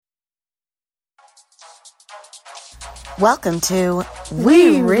Welcome to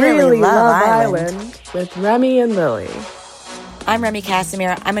We Really Love Island with Remy and Lily. I'm Remy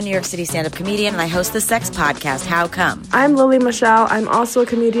Casimir. I'm a New York City stand-up comedian, and I host the sex podcast, How Come? I'm Lily Michelle. I'm also a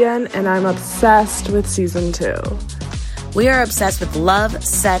comedian, and I'm obsessed with season 2. We are obsessed with love,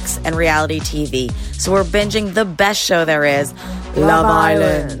 sex, and reality TV. So we're binging the best show there is, Love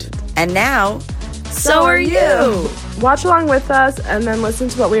Island. And now, so are you. Watch along with us and then listen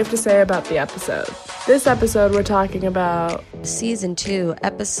to what we have to say about the episode. This episode, we're talking about Season 2,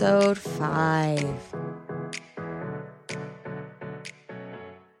 Episode 5.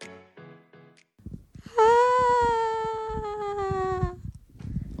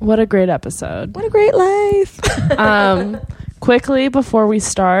 What a great episode. What a great life. Quickly, before we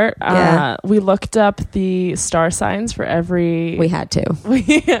start, we looked up the star signs for every... We had to.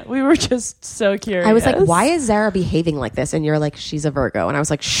 We were just so curious. I was like, why is Zara behaving like this? And you're like, she's a Virgo. And I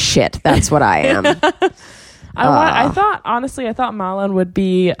was like, shit, that's what I am. I thought Malin would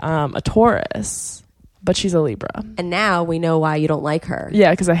be a Taurus, but she's a Libra. And now we know why you don't like her. Yeah,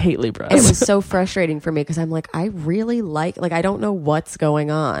 because I hate Libras. It was so frustrating for me because I'm like, I really like I don't know what's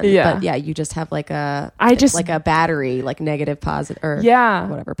going on. Yeah. But yeah, you just have like a battery, like negative, positive, or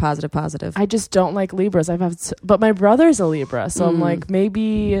whatever, positive. I just don't like Libras. But my brother's a Libra, so I'm like,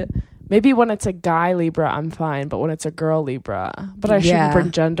 maybe when it's a guy Libra, I'm fine, but when it's a girl Libra, but I shouldn't bring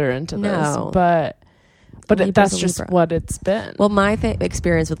gender into this. But that's just what it's been. Well, my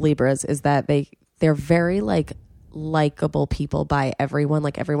experience with Libras is that they're very likable people by everyone.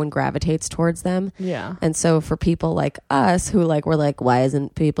 Like everyone gravitates towards them. Yeah. And so for people like us who we're like, why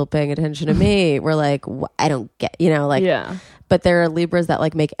isn't people paying attention to me? We're like, I don't get, yeah. But there are Libras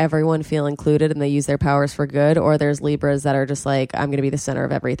that make everyone feel included and they use their powers for good. Or there's Libras that are just like, I'm going to be the center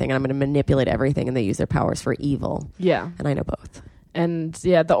of everything and I'm going to manipulate everything, and they use their powers for evil. Yeah. And I know both. And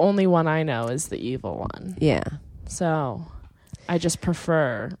yeah, the only one I know is the evil one. Yeah. So I just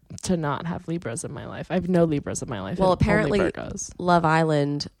prefer to not have Libras in my life. I have no Libras in my life. Well, apparently Love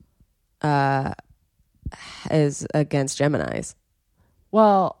Island is against Geminis.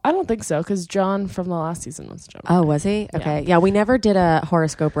 Well, I don't think so, because John from the last season was Gemini. Oh, was he? Okay. Yeah, we never did a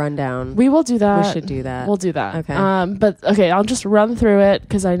horoscope rundoam. We will do that. We should do that. We'll do that. Okay. But okay, I'll just run through it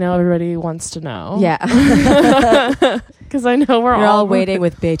because I know everybody wants to know. Yeah. Because I know we're all waiting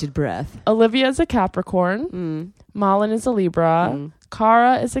with bated breath. Olivia is a Capricorn. Malin is a Libra.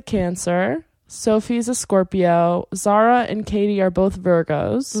 Cara is a Cancer. Sophie is a Scorpio. Zara and Katie are both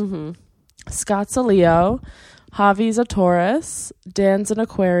Virgos. Scott's a Leo. Javi's a Taurus. Dan's an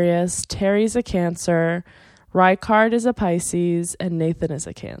Aquarius. Terry's a Cancer. Rykard is a Pisces. And Nathan is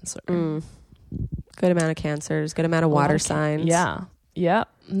a Cancer. Good amount of Cancers. Good amount of water signs. Yeah. Yep.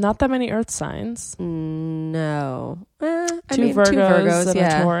 Not that many Earth signs. No. Two Virgos and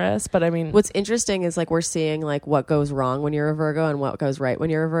a Taurus. But I mean, what's interesting is we're seeing what goes wrong when you're a Virgo and what goes right when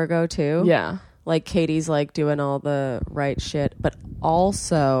you're a Virgo too. Yeah. Katie's doing all the right shit, but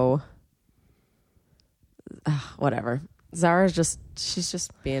also whatever. Zara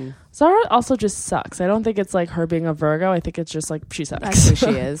also just sucks. I don't think it's her being a Virgo. I think it's just she sucks. That's who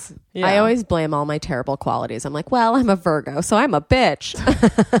she is. Yeah. I always blame all my terrible qualities. I'm like, well, I'm a Virgo, so I'm a bitch.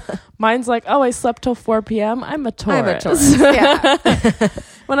 Mine's I slept till 4 p.m. I'm a Taurus. Yeah.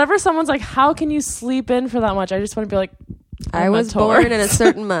 Whenever someone's like, how can you sleep in for that much? I just want to be like, I was born in a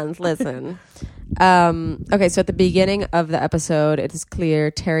certain month. Listen. Okay, so at the beginning of the episode, it is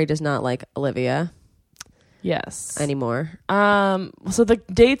clear Terry does not like Olivia. Yes. Anymore. So the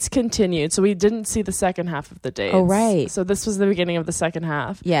dates continued. So we didn't see the second half of the dates. Oh, right. So this was the beginning of the second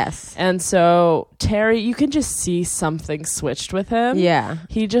half. Yes. And so Terry, you can just see something switched with him. Yeah.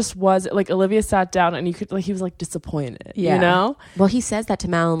 He just was Olivia sat down and you could he was disappointed. Yeah. You know? Well, he says that to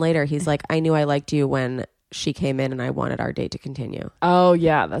Malin later. He's like, I knew I liked you when she came in and I wanted our date to continue. Oh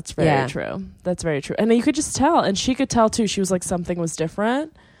yeah, that's very true. That's very true. And you could just tell, and she could tell too. She was something was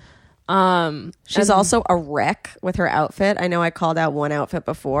different. She's also a wreck with her outfit. I know I called out one outfit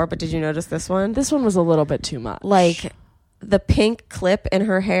before, but did you notice this one? This one was a little bit too much. The pink clip in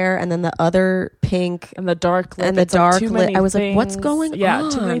her hair and then the other pink and the dark clip and the dark lip. I was like, what's going on? Yeah,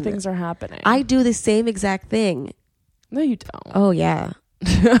 too many things are happening. I do the same exact thing. No, you don't. Oh yeah.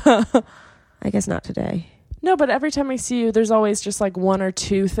 I guess not today. No, but every time I see you, there's always just one or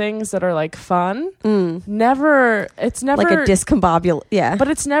two things that are fun. Never, it's never a discombobulated. Yeah, but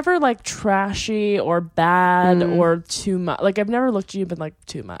it's never trashy or bad or too much. I've never looked at you and been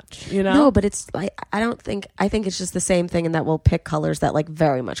too much. No, but it's I think it's just the same thing in that we'll pick colors that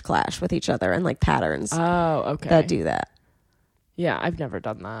very much clash with each other and patterns. Oh, okay. That do that. Yeah, I've never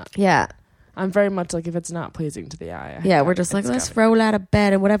done that. Yeah. I'm very much like, if it's not pleasing to the eye. Yeah, we're just like, let's roll out of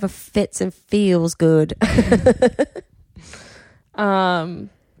bed and whatever fits and feels good. Oh,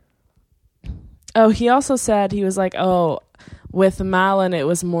 he also said, he was like, oh, with Malin, it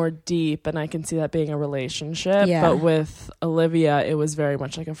was more deep, and I can see that being a relationship. Yeah. But with Olivia, it was very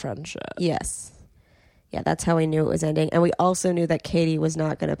much like a friendship. Yes. Yeah, that's how we knew it was ending. And we also knew that Katie was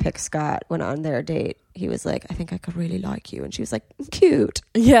not going to pick Scott when on their date. He was like, I think I could really like you. And she was like, cute.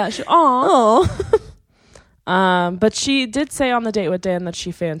 Yeah. Oh. But she did say on the date with Dan that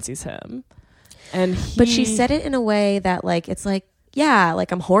she fancies him. But she said it in a way that, like, it's like, yeah,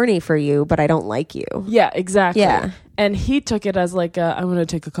 like, I'm horny for you, but I don't like you. Yeah, exactly. Yeah. And he took it as like, I'm going to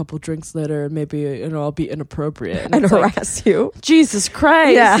take a couple drinks later and maybe, I'll be inappropriate. And harass you. Jesus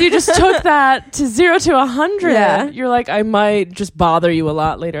Christ. Yeah. You just took that to 0 to 100. Yeah. You're like, I might just bother you a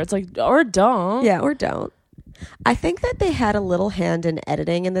lot later. It's like, or don't. Yeah, or don't. I think that they had a little hand in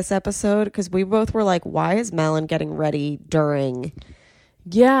editing in this episode because we both were like, why is Malin getting ready during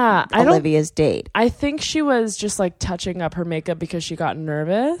Olivia's date? I think she was just like touching up her makeup because she got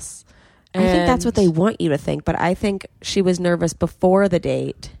nervous. I think that's what they want you to think, but I think she was nervous before the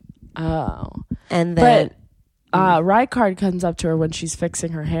date. Oh. And then... But Rykard comes up to her when she's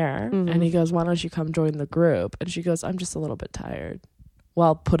fixing her hair, and he goes, why don't you come join the group? And she goes, I'm just a little bit tired,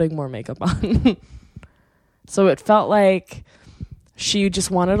 while putting more makeup on. So it felt like she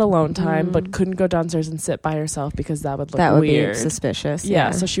just wanted alone time, but couldn't go downstairs and sit by herself because that would look weird. Be suspicious.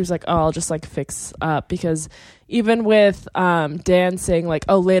 Yeah. So she was like, oh, I'll just like fix up, because even with Dan saying like,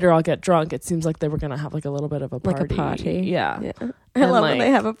 oh, later I'll get drunk, it seems like they were going to have like a little bit of a party. Like a party. Yeah. I love when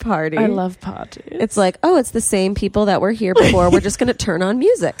they have a party. I love parties. It's like, oh, it's the same people that were here before. We're just going to turn on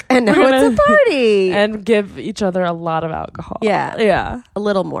music. And now it's a party. And give each other a lot of alcohol. Yeah. Yeah. A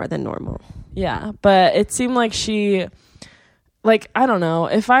little more than normal. Yeah. But it seemed like she... Like, I don't know,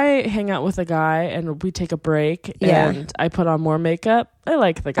 if I hang out with a guy and we take a break and I put on more makeup, I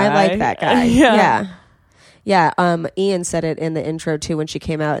like the guy. I like that guy. Yeah. Yeah. Ian said it in the intro too when she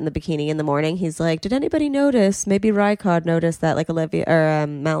came out in the bikini in the morning. He's like, did anybody notice? Maybe Rykard noticed that like Olivia or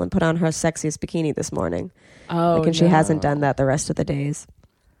Malin put on her sexiest bikini this morning. Oh, like, and she hasn't done that the rest of the days.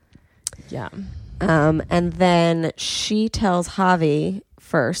 Yeah. And then she tells Javi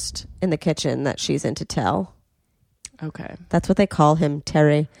first in the kitchen that she's into Tell. Okay. That's what they call him,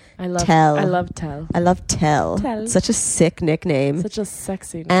 Terry. Tell. I love Tell. I love Tell. Tell. Such a sick nickname. Such a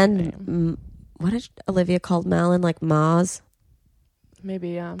sexy nickname. And what did Olivia call Malin? Like Maz? Maybe,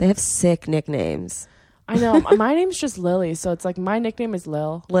 yeah. They have sick nicknames. I know. My name's just Lily, so it's like my nickname is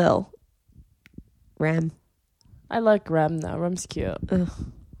Lil. Lil. Rem. I like Rem, though. Rem's cute. Ugh.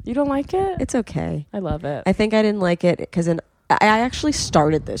 You don't like it? It's okay. I love it. I think I didn't like it because I actually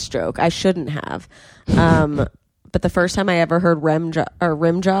started this joke. I shouldn't have. But the first time I ever heard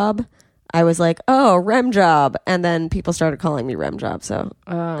rim job, I was like, oh, rem job. And then people started calling me rem job. So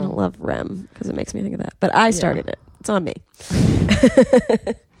I don't love rem because it makes me think of that. But I started it. It's on me.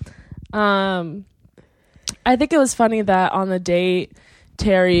 I think it was funny that on the date,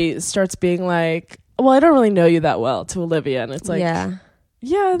 Terry starts being like, well, I don't really know you that well, to Olivia. And it's like,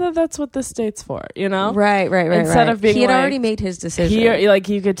 yeah, that's what this date's for, you know? Right. Instead of being he had like, already made his decision.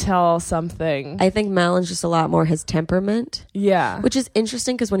 You could tell something. I think Malin's just a lot more his temperament. Yeah. Which is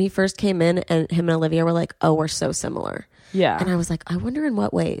interesting because when he first came in and him and Olivia were like, oh, we're so similar. Yeah. And I was like, I wonder in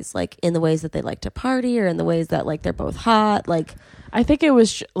what ways, like in the ways that they like to party or in the ways that like they're both hot. Like, I think it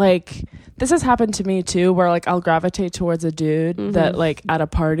was like, this has happened to me too, where like I'll gravitate towards a dude that like at a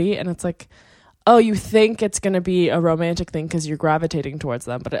party and it's like, oh, you think it's going to be a romantic thing because you're gravitating towards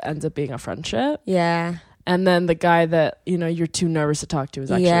them, but it ends up being a friendship. Yeah. And then the guy that, you're too nervous to talk to is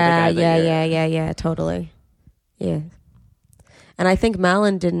actually the guy that Yeah, totally. Yeah. And I think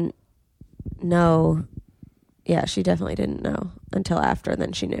Malin didn't know. Yeah, she definitely didn't know until after, and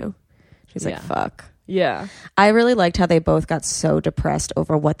then she knew. She's like, fuck. Yeah. I really liked how they both got so depressed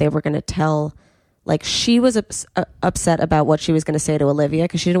over what they were going to tell. Like, she was upset about what she was going to say to Olivia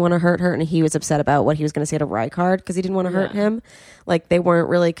because she didn't want to hurt her, and he was upset about what he was going to say to Rykard because he didn't want to hurt him. Like, they weren't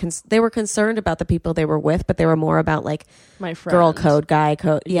really they were concerned about the people they were with, but they were more about like my friend, girl code, guy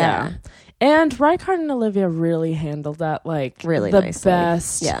code. Yeah. And Rykard and Olivia really handled that like really the nicely.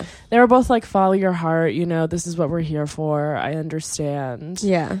 Best. Yeah. They were both like, follow your heart, this is what we're here for. I understand.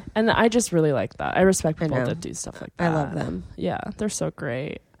 Yeah. And I just really like that. I respect people that do stuff like that. I love them. Yeah, they're so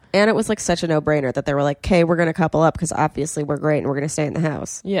great. And it was like such a no-brainer that they were like, okay, we're going to couple up because obviously we're great and we're going to stay in the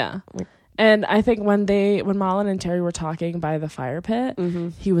house. Yeah. And I think when Malin and Terry were talking by the fire pit,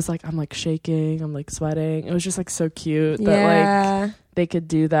 he was like, I'm like shaking, I'm like sweating. It was just like so cute that like they could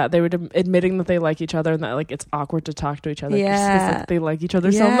do that. They were admitting that they like each other and that like it's awkward to talk to each other because like, they like each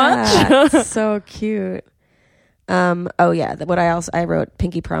other so much. So cute. What I wrote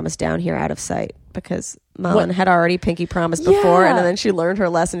pinky promise down here out of sight because Malin had already pinky promised before and then she learned her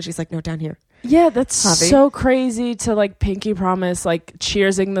lesson. She's like, no, down here. Yeah, that's so crazy to like pinky promise, like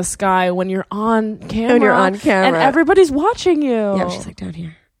cheersing the sky when you're on camera. When you're on camera. And everybody's watching you. Yeah, she's like down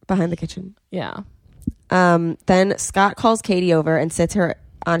here, behind the kitchen. Yeah. Then Scott calls Katie over and sits her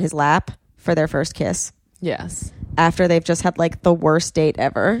on his lap for their first kiss. Yes. After they've just had like the worst date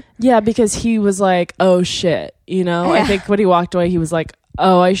ever. Yeah, because he was like, oh shit. You know, I think when he walked away, he was like,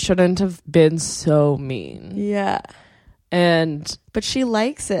 oh, I shouldn't have been so mean. Yeah. But she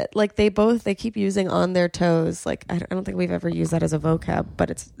likes it. Like they keep using on their toes. Like I don't think we've ever used that as a vocab,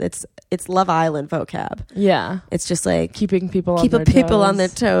 but it's Love Island vocab. Yeah, it's just like keeping people on their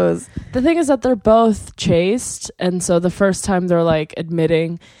toes. The thing is that they're both chaste, and so the first time they're like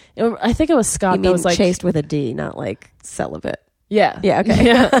admitting, I think it was Scott that was like chaste with a D, not like celibate. Yeah. Yeah, okay.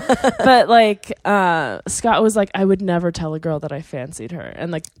 Yeah. But like Scott was like, I would never tell a girl that I fancied her.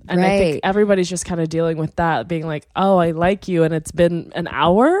 And I think everybody's just kind of dealing with that, being like, oh, I like you and it's been an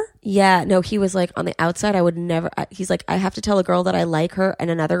hour? Yeah, no, he was like on the outside, I would never he's like, I have to tell a girl that I like her and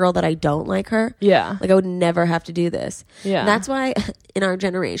another girl that I don't like her. Yeah. Like I would never have to do this. Yeah. And that's why in our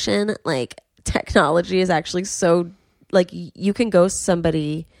generation, like technology is actually so like you can ghost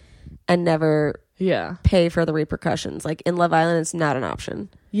somebody and never pay for the repercussions. Like in Love Island, it's not an option.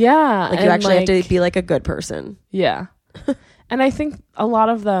 Yeah. Like you actually have to be like a good person. Yeah. And I think a lot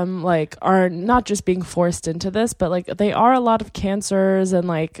of them like are not just being forced into this, but like they are a lot of Cancers and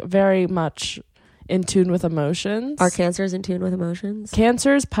like very much in tune with emotions. Are Cancers in tune with emotions?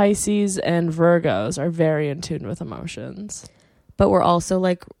 Cancers, Pisces, and Virgos are very in tune with emotions. But we're also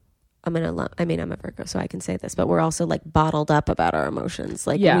like I'm a Virgo, so I can say this, but we're also like bottled up about our emotions.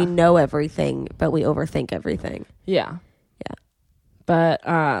 Like we know everything, but we overthink everything. Yeah. Yeah. But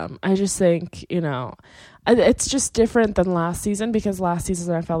I just think, you know, it's just different than last season because last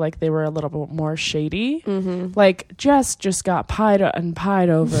season I felt like they were a little bit more shady. Mm-hmm. Like Jess just got pied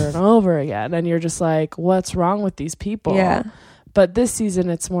over and over again. And you're just like, what's wrong with these people? Yeah. But this season,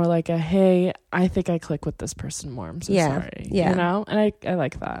 it's more like hey, I think I click with this person more. I'm so sorry. Yeah. You know? And I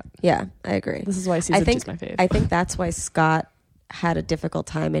like that. Yeah, I agree. This is why season 2 is my fave. I think that's why Scott had a difficult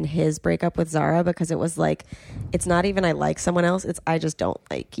time in his breakup with Zara because it was like, it's not even I like someone else. It's I just don't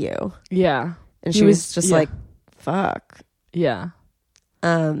like you. Yeah. And she was just like, fuck. Yeah.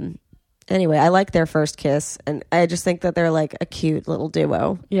 Anyway, I like their first kiss. And I just think that they're like a cute little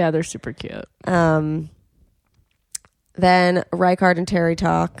duo. Yeah, they're super cute. Then Rijkaard and Terry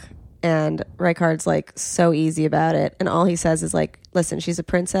talk, and Rijkaard's like so easy about it, and all he says is like, "Listen, she's a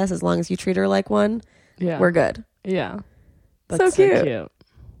princess. As long as you treat her like one, we're good." Yeah, that's so cute.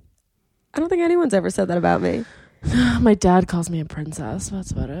 I don't think anyone's ever said that about me. My dad calls me a princess.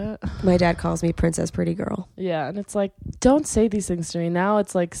 That's about it. My dad calls me princess pretty girl. Yeah, and it's like, don't say these things to me. Now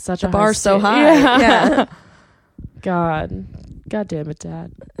it's like such a bar so high. Yeah. God damn it,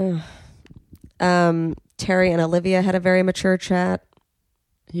 Dad. Terry and Olivia had a very mature chat.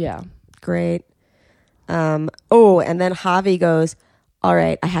 Yeah. Great. And then Javi goes, all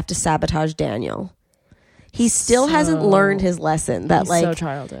right, I have to sabotage Daniel. He still hasn't learned his lesson that like, so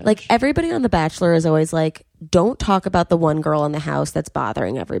childish. Like everybody on The Bachelor is always like, don't talk about the one girl in the house that's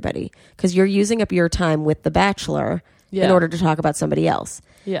bothering everybody because you're using up your time with The Bachelor in order to talk about somebody else.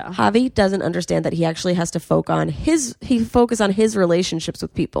 Yeah. Javi doesn't understand that he actually has to focus on his relationships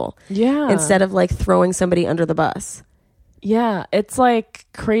with people. Yeah. Instead of like throwing somebody under the bus. Yeah. It's like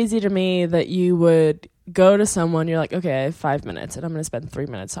crazy to me that you would go to someone, you're like, okay, I have 5 minutes and I'm going to spend 3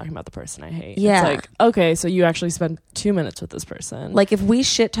 minutes talking about the person I hate. Yeah. It's like, okay, so you actually spend 2 minutes with this person. Like if we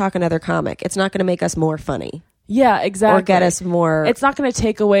shit talk another comic, it's not going to make us more funny. Yeah, exactly. Or get us more. It's not going to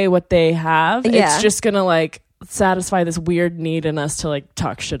take away what they have. Yeah. It's just going to like satisfy this weird need in us to like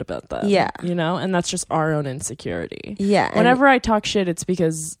talk shit about them. Yeah. You know? And that's just our own insecurity. Yeah. Whenever I talk shit, it's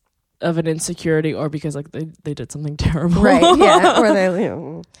because of an insecurity or because like they did something terrible. Right. Yeah.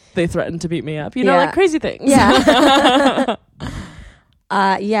 Or they threatened to beat me up. You know, like crazy things. Yeah.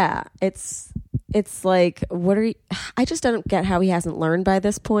 Yeah. It's like, what are you, I just don't get how he hasn't learned by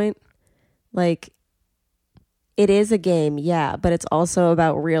this point. Like, it is a game, yeah, but it's also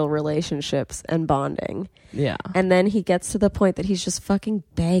about real relationships and bonding. Yeah. And then he gets to the point that he's just fucking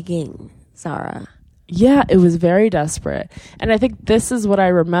begging Zara. Yeah, it was very desperate. And I think this is what I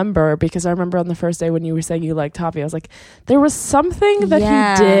remember, because I remember on the first day when you were saying you liked Tavi, I was like, there was something that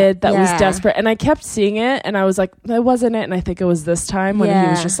he did that was desperate. And I kept seeing it, and I was like, that wasn't it. And I think it was this time when he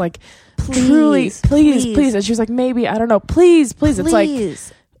was just like, please. And she was like, maybe, I don't know, please. It's like,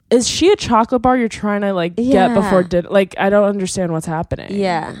 is she a chocolate bar you're trying to like get before dinner? Like, I don't understand what's happening.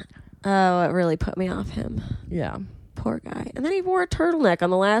 Yeah. Oh, it really put me off him. Yeah. Poor guy. And then he wore a turtleneck on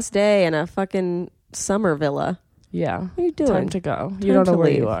the last day in a fucking summer villa. Yeah. What are you doing? Time to go. You don't know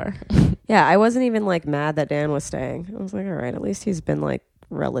where you are. Yeah, I wasn't even like mad that Dan was staying. I was like, all right, at least he's been like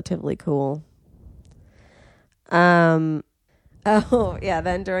relatively cool. Oh yeah,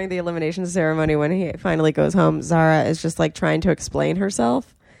 then during the elimination ceremony when he finally goes home, Zara is just like trying to explain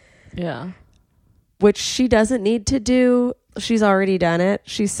herself. Yeah. Which she doesn't need to do. She's already done it.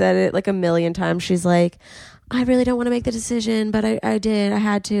 She said it like a million times. She's like, I really don't want to make the decision, but I did. I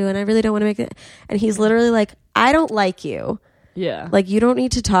had to, and I really don't want to make it. And he's literally like, I don't like you. Yeah. Like, you don't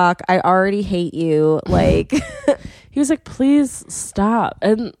need to talk. I already hate you. Like, he was like, please stop.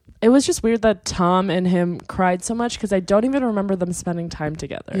 And it was just weird that Tom and him cried so much, because I don't even remember them spending time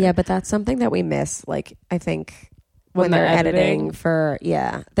together. Yeah, but that's something that we miss. Like, I think when they're editing for,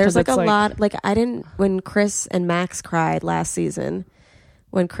 there's like a lot. Like, when Chris and Max cried last season,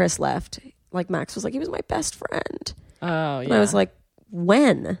 when Chris left, like, Max was like, he was my best friend. Oh, yeah. And I was like,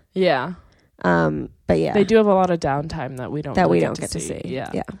 when? Yeah. But yeah. They do have a lot of downtime that we don't get to see.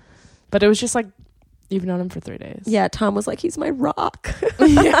 Yeah. But it was just like, you've known him for 3 days. Yeah, Tom was like, he's my rock.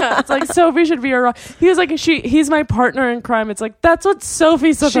 Yeah, it's like, Sophie should be a rock. He was like, he's my partner in crime. It's like, that's what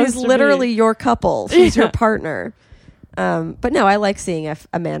Sophie's supposed to be. She's literally your couple. She's your partner. But no, I like seeing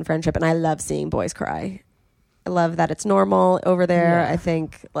a man friendship, and I love seeing boys cry. I love that it's normal over there. I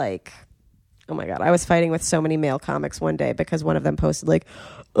think, like, oh my God, I was fighting with so many male comics one day because one of them posted like,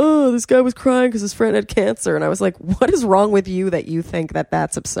 oh, this guy was crying because his friend had cancer. And I was like, what is wrong with you that you think that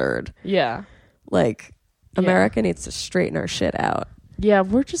that's absurd? Yeah. Like, America needs to straighten our shit out. Yeah,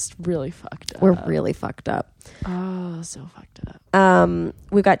 we're just really fucked up. We're really fucked up. Oh, so fucked up.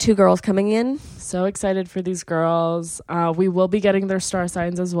 We've got 2 girls coming in. So excited for these girls. We will be getting their star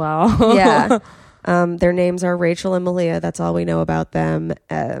signs as well. Yeah. Their names are Rachel and Malia. That's all we know about them.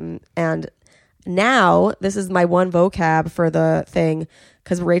 And now, this is my one vocab for the thing,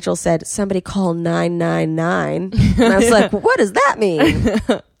 because Rachel said, somebody call 999. And I was like, what does that mean?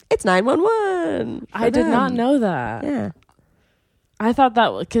 It's 911. I did not know that. Yeah. I thought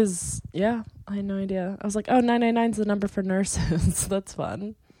that, because, I had no idea. I was like, oh, 999 is the number for nurses. That's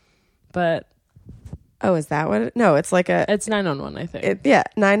fun. But. Oh, is that what no, it's like it's 911, I think.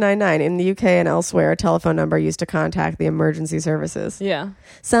 999. In the UK and elsewhere, a telephone number used to contact the emergency services. Yeah.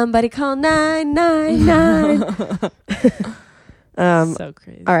 Somebody call 999. So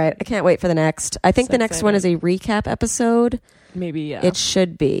crazy. All right, I can't wait for the next. I think So the next excited. one is a recap episode. Maybe, yeah. It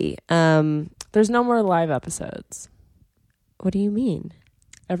should be. There's no more live episodes. What do you mean?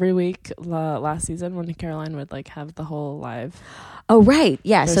 Every week last season when Caroline would like have the whole live. Oh, right.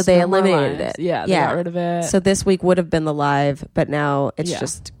 Yeah. There's so they no more eliminated lives. it. Yeah. They got rid of it. So this week would have been the live, but now it's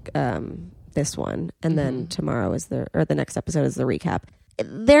just this one. And then tomorrow is the next episode is the recap.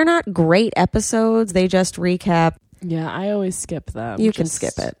 They're not great episodes. They just recap. Yeah. I always skip them. You can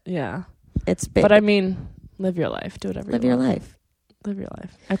skip it. Yeah. It's big. But I mean, live your life. Do whatever Live you your want. life. Live your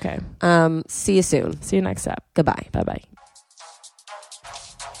life. Okay. See you soon. See you next step. Goodbye. Bye-bye.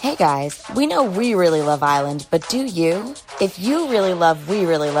 Hey guys, we know we really love Island, but do you? If you really love We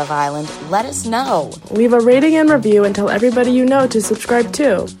Really Love Island, let us know. Leave a rating and review and tell everybody you know to subscribe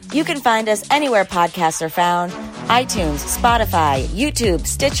too. You can find us anywhere podcasts are found. iTunes, Spotify, YouTube,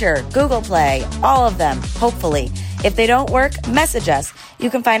 Stitcher, Google Play, all of them, hopefully. If they don't work, message us. You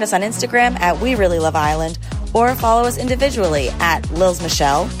can find us on Instagram at We Really Love Island, or follow us individually at Lils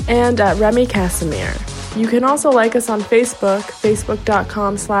Michelle and at Remy Casimir. You can also like us on Facebook,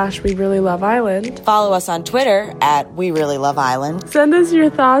 facebook.com/We Really Love Island. Follow us on Twitter at We Really Love Island. Send us your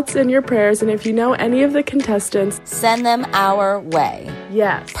thoughts and your prayers, and if you know any of the contestants, send them our way.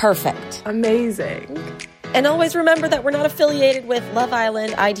 Yes. Perfect. Amazing. And always remember that we're not affiliated with Love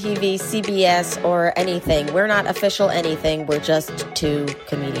Island, ITV, CBS, or anything. We're not official anything. We're just 2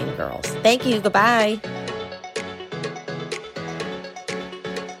 comedian girls. Thank you. Goodbye.